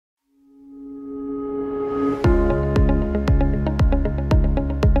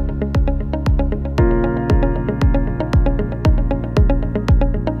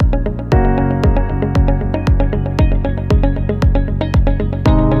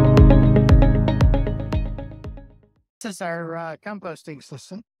is our composting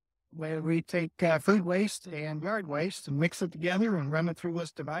system, where we take food waste and yard waste and mix it together and run it through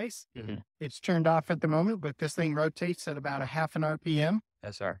this device. It's turned off at the moment, but this thing rotates at about a half an RPM.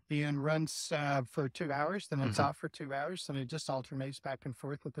 Yes, sir. And runs for 2 hours, then it's off for 2 hours, and it just alternates back and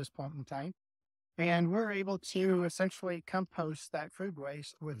forth at this point in time. And we're able to essentially compost that food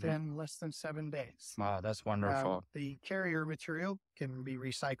waste within less than 7 days. Wow, that's wonderful. The carrier material can be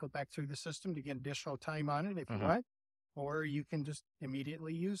recycled back through the system to get additional time on it if you want, or you can just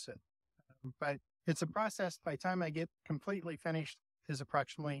immediately use it. But it's a process, by the time I get completely finished, is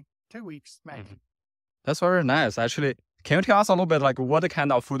approximately 2 weeks max. That's very nice. Actually, can you tell us a little bit like what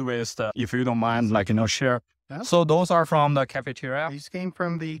kind of food waste, if you don't mind, like, share? Yeah. So those are from the cafeteria? These came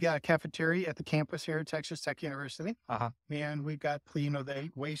from the cafeteria at the campus here at Texas Tech University. And we got, the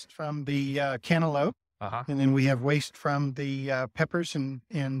waste from the cantaloupe. And then we have waste from the peppers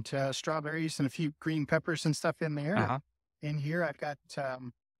and strawberries and a few green peppers and stuff in there. In here, I've got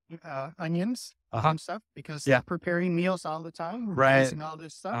onions and stuff because they're preparing meals all the time. Using all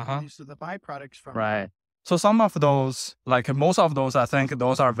this stuff. And these are the byproducts from it. So some of those, like most of those, I think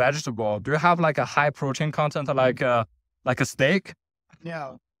those are vegetable. Do you have like a high protein content, like a steak?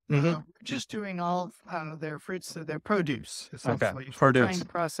 No. We're just doing all of their fruits, their produce, essentially. Produce. We're trying to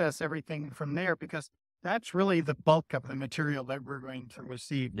process everything from there because that's really the bulk of the material that we're going to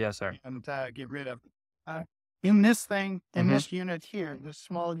receive. Yes, sir. And get rid of. In this thing, in this unit here, this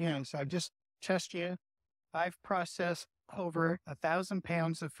small unit, so I've just tested you. I've processed over 1,000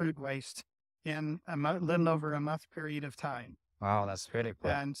 pounds of food waste in a little over a month period of time. Wow, that's pretty cool.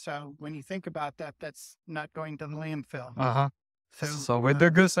 And so when you think about that, that's not going to the landfill. So with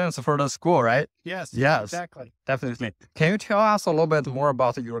the good sense for the school, right? Yes, exactly. Definitely. Can you tell us a little bit more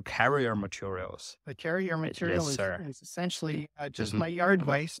about your carrier materials? The carrier material is essentially just my yard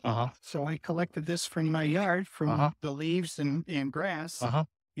waste. So I collected this from my yard, from the leaves and grass.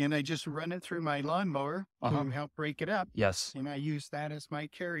 And I just run it through my lawnmower to help break it up. Yes. And I use that as my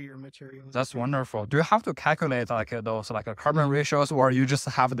carrier material. That's wonderful. Do you have to calculate like those carbon ratios, or you just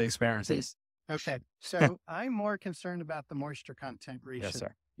have the experiences? Okay. So I'm more concerned about the moisture content ratio. Yes,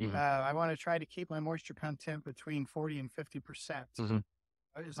 sir. I want to try to keep my moisture content between 40 and 50%.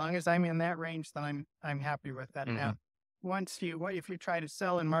 As long as I'm in that range, then I'm happy with that. Now, if you try to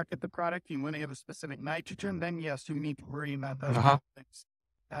sell and market the product, you want to have a specific nitrogen, then yes, you need to worry about those kind of things.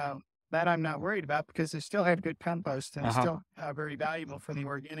 That I'm not worried about because they still have good compost and it's still very valuable for the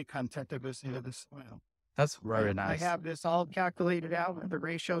organic content that goes into the soil. That's very nice. I have this all calculated out with the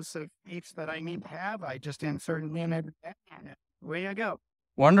ratios of each that I need to have. I just insert it in and away I go.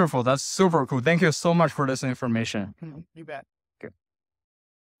 Wonderful. That's super cool. Thank you so much for this information. You bet.